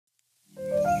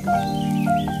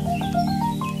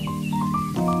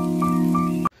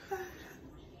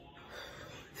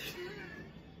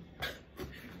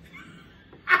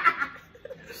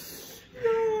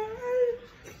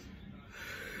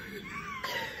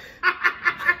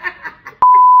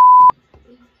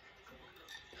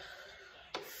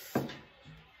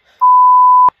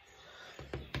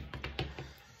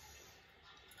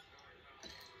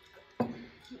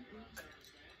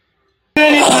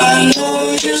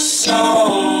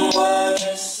someone.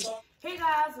 Hey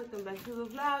guys, welcome back to the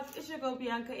vlog. It's your girl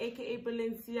Bianca, aka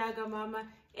Balenciaga Mama,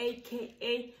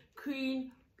 aka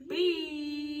Queen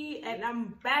Bee, and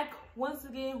I'm back once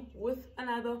again with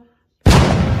another.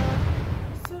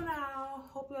 So now,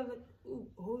 hope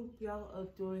y'all are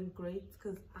doing great,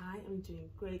 because I am doing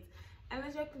great. And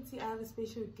as you can see, I have a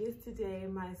special guest today,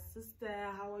 my sister.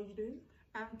 How are you doing?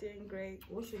 I'm doing great.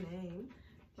 What's your name?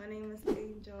 My name is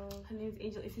Angel. Her name is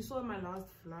Angel. If you saw my last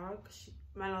vlog,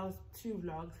 my last two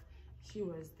vlogs, she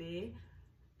was there.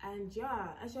 And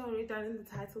yeah, as you already done in the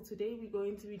title, today we're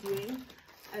going to be doing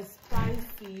a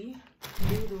spicy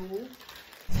noodle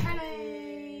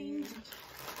challenge.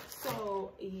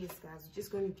 So yes guys, we're just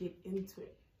going to get into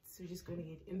it. Please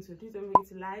don't forget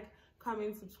to like,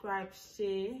 comment, subscribe,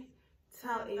 share,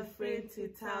 tell a friend to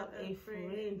tell a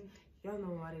friend. Y'all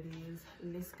know what it is.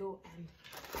 Let's go and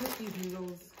cook these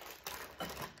noodles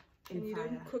in and you fire.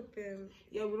 don't cook them.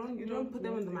 Yeah, you don't put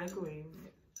them in the microwave.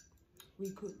 Yeah. We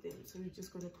cook them, so we're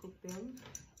just gonna cook them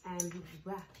and we'll be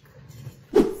back.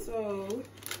 So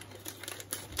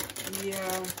yeah,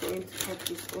 I'm going to cut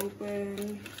this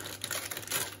open.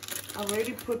 I've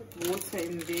already put water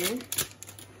in there.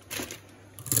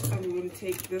 I'm going to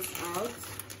take this out.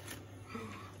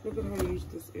 Look at how huge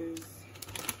this is.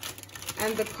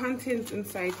 And the contents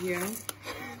inside here,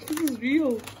 this is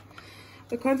real.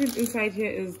 The content inside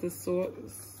here is the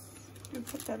sauce. We'll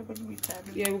put that when we done.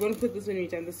 Yeah, we're going to put this when we're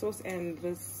done. The sauce and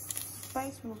the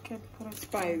Spice we'll put it.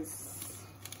 Spice.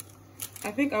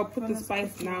 I think I'll put the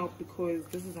spice now because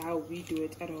this is how we do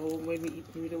it at home when we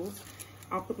eat noodles.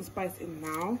 I'll put the spice in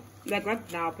now. Like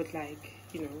not now, but like,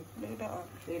 you know,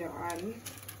 later on.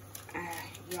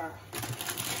 Yeah.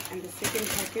 And the second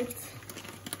packet.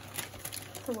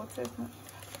 The water is not.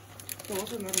 The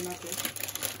water is not enough yet.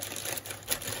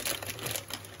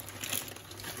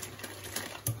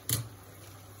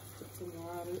 Put some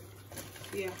water.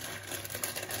 Yeah.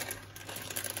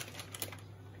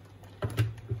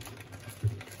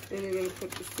 Then we're gonna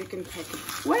put the second packet.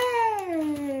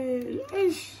 Way!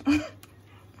 Ish! Yeah.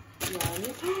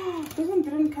 This one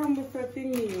didn't come with a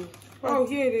thingy. Oh,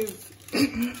 here it is.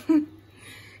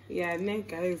 Yeah, no,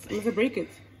 guys. I'm gonna break it.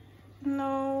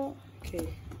 No. Okay.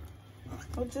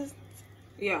 Or just.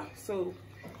 Yeah, so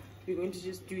we're going to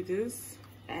just do this,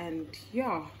 and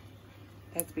yeah,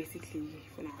 that's basically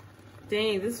for now.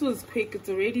 Dang, this was quick. It's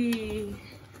already,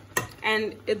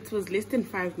 and it was less than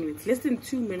 5 minutes, less than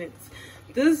 2 minutes.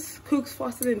 This cooks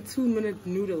faster than 2-minute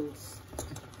noodles.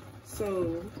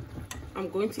 So I'm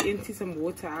going to empty some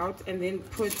water out and then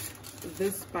put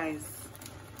this spice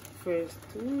first.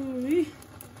 Ooh,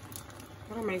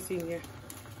 what am I seeing here?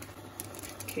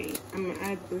 Okay, I'm gonna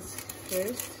add this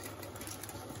first.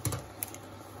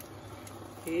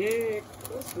 Yeah,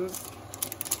 what's this?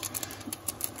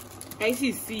 I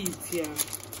see seeds here.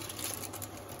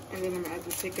 And then I'm gonna add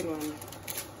the second one.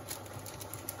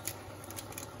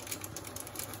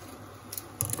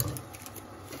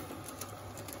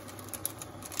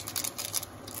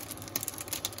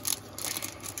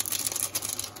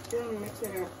 Then mix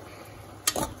it up.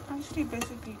 Actually,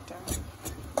 basically done.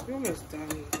 We're almost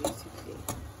done, basically.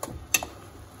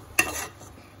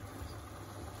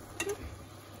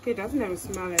 Okay, it doesn't have a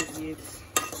smell as yet.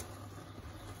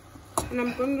 And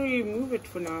I'm going to remove it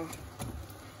for now.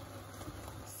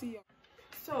 See ya.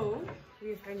 So,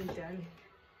 we're finally done.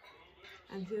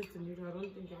 And here's the noodle. I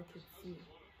don't think I can see.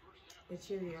 But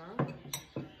here we are.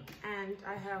 And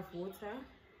I have water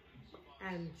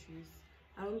and juice.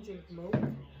 I don't drink milk.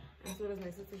 And so does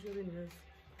my sister. She's in yours.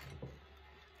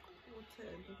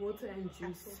 Water and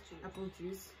juice. Apple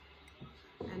juice.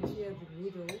 And here are the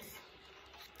noodles.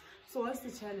 So what's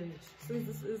the challenge? So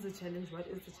this is the challenge. What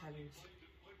is the challenge?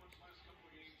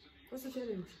 What's the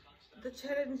challenge? The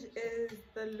challenge is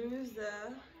the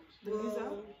loser. The loser?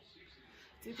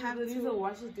 The loser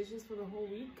washes dishes for the whole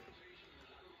week.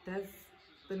 Does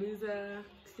the loser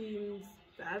cleans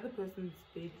the other person's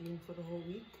bedroom for the whole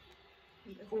week?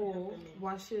 Or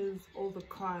washes all the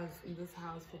cars in this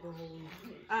house for the whole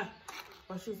week?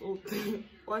 Washes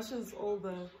all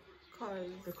the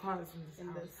cars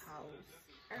in this house.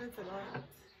 And it's a lot.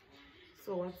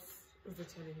 So what is the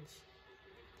challenge?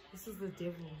 This is the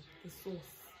devil, the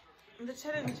sauce. And the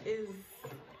challenge is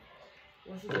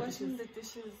washing the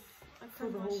dishes. I for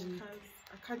can't the wash whole week. cars.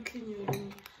 I can't clean your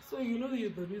room. So you know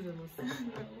you're the loser, no? No.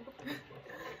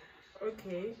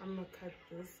 Okay, I'm gonna cut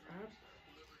this up.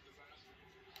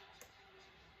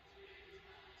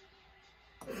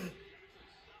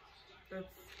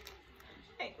 That's.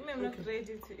 I'm not ready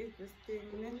to eat this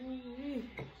thing.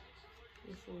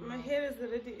 My hair is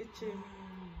already itching.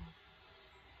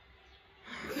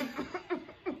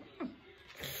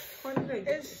 One leg.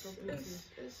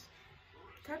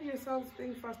 Cut yourself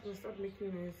thing fast and start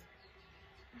making noise.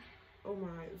 Oh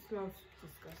my, it smells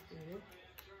disgusting, yeah?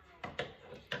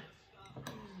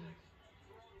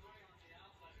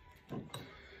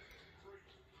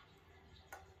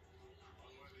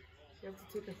 You have to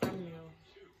take a thumbnail.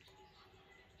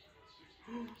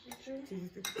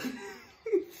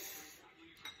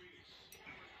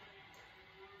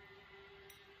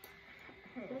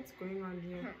 What's going on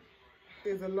here?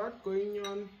 There's a lot going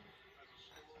on.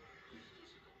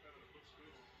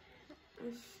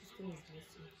 This thing is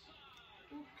messy.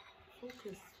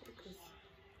 Focus, focus.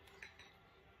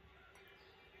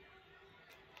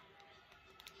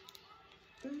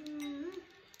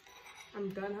 I'm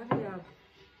done. Hurry up.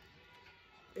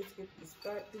 Let's get this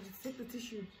back. Did you take the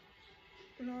tissue?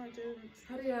 No, I didn't.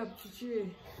 Hurry up,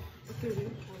 Chichi. Okay,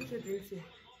 then put your drinks here.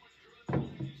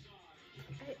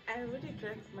 I already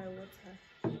drank my water.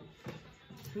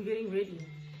 We're getting ready.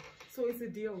 So it's a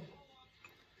deal.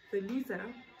 The loser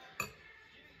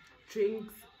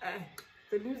drinks.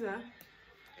 The loser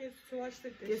gets to wash the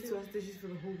dishes. Gets to wash dishes for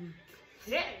the whole week.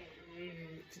 Yeah.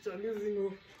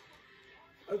 Losing.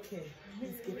 Okay,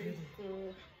 let's get ready.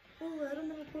 Oh, I don't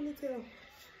have a ponytail.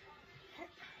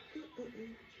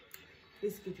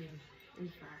 Let's get ready. In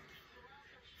 5,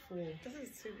 4. This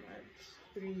is too much.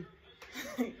 3,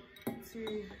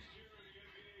 2,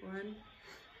 1.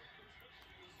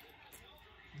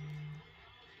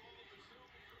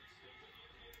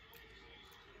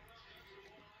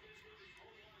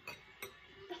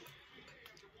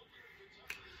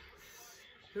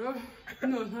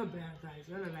 No, it's not bad, guys.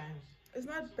 You're lying. It's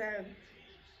not bad.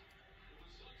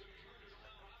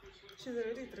 She's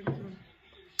already drinking.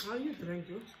 How you drink,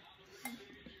 you?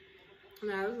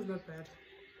 Nah, this is not bad.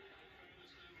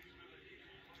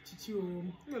 Chichi, I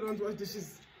don't want to wash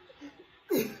dishes.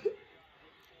 This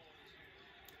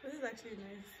is actually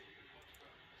nice.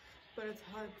 But it's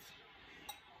hot.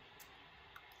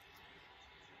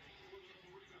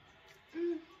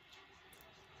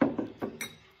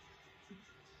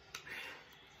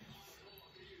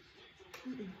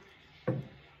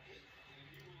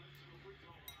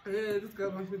 Yeah, this guy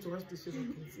wants me to wash dishes, I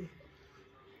can see.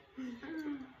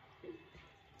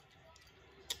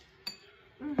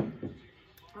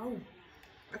 Ow.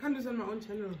 I can't do this on my own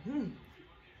channel.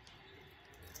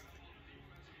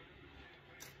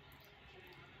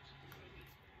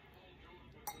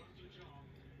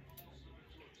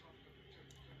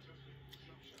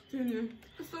 Tina,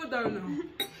 slow down now.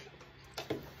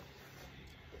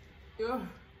 Yeah.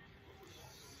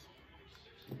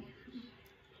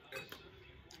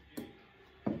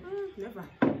 Never.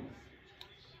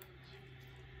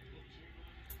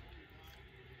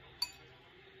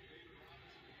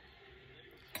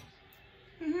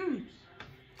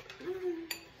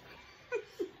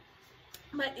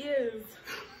 My ears.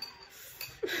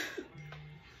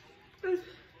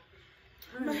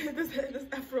 This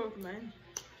afro of mine.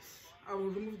 I will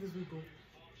remove this wiggle.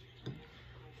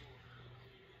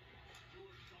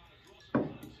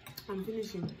 I'm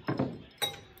finishing.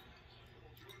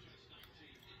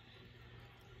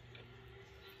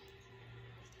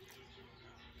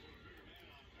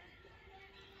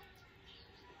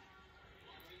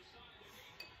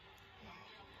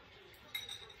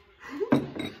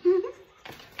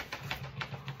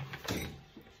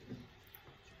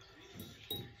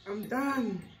 I'm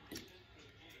done.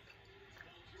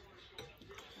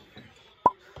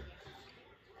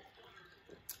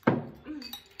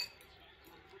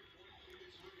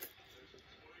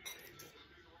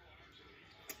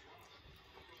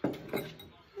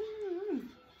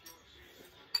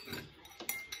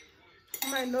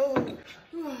 My nose.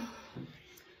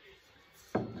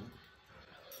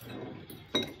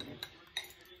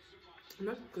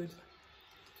 Not good.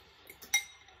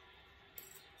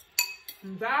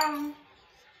 I'm down.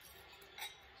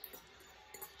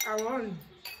 I won.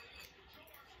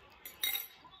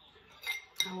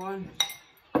 I won.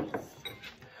 I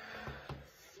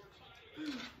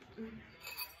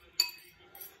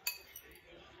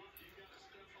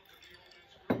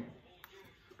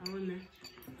won there.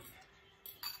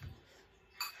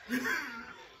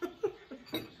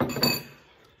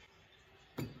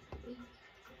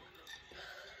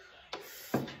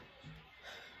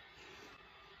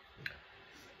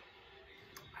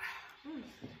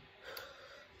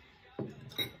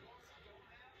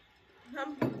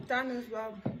 I'm done as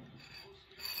well.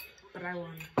 But I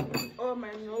won. Oh,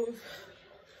 my nose.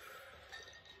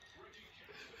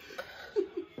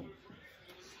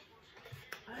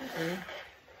 Okay.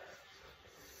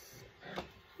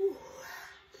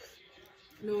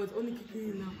 No, it's only kicking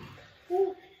in now.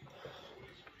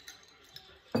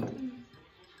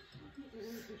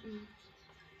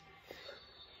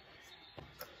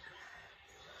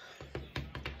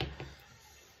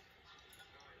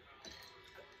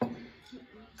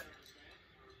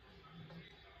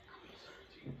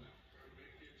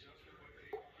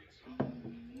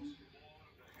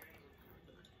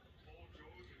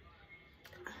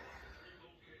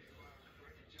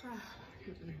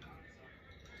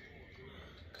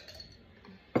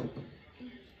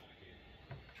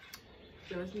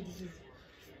 Let's see this is.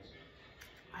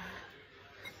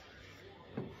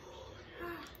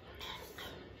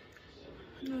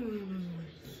 No.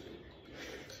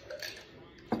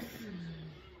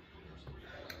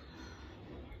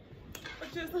 But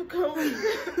you're so cold.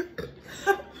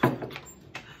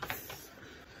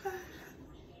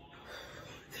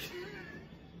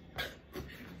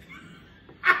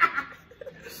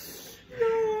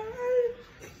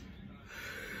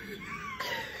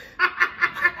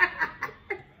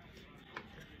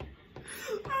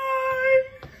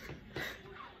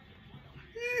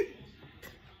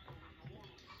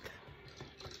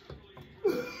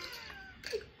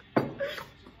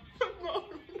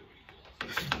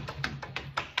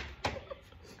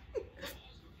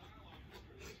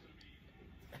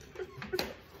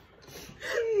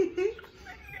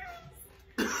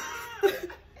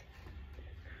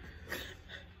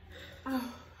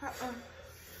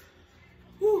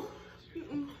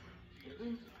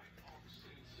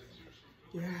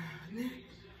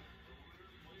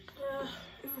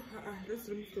 Let's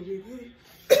remove the wig.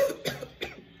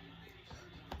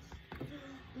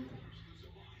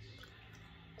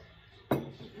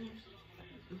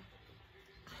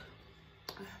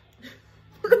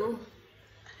 No.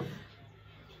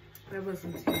 That was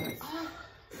intense.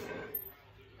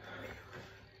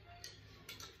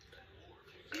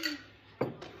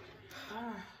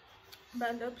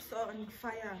 My lips are on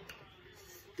fire.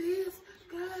 This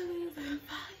girl is on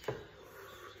fire.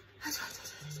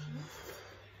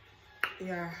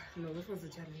 Yeah, no, this was a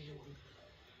challenge.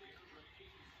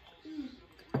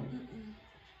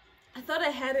 I thought I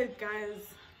had it,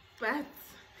 guys, but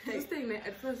this thing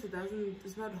at first it's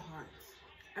not hot.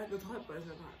 It's hot, but it's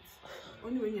not hot.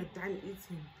 Only when you're done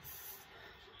eating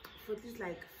for at least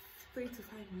like 3 to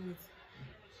 5 minutes.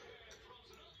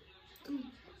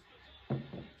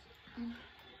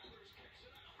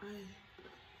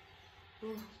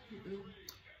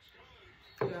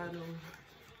 Yeah, no.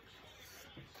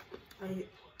 My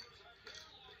lips.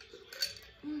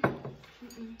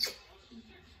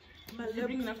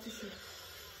 Bring enough tissue.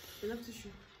 Enough tissue.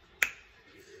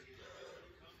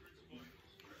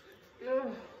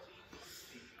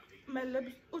 My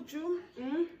lips, Uju.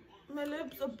 My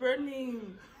lips are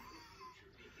burning.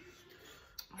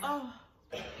 Oh.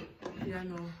 Yeah,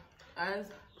 no. As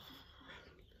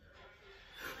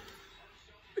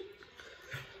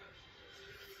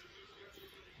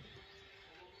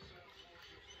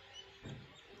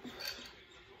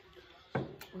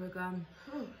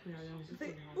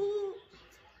like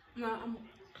yeah, no,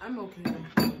 I'm okay.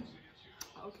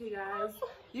 Okay, guys,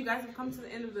 you guys have come to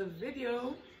the end of the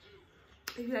video.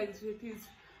 If you like this video, please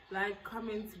like,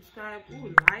 comment, subscribe.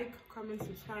 Like, comment,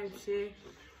 subscribe, share.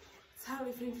 Tell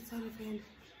a friend to tell a friend.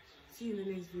 See you in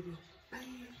the next video.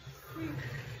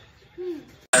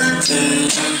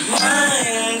 Bye.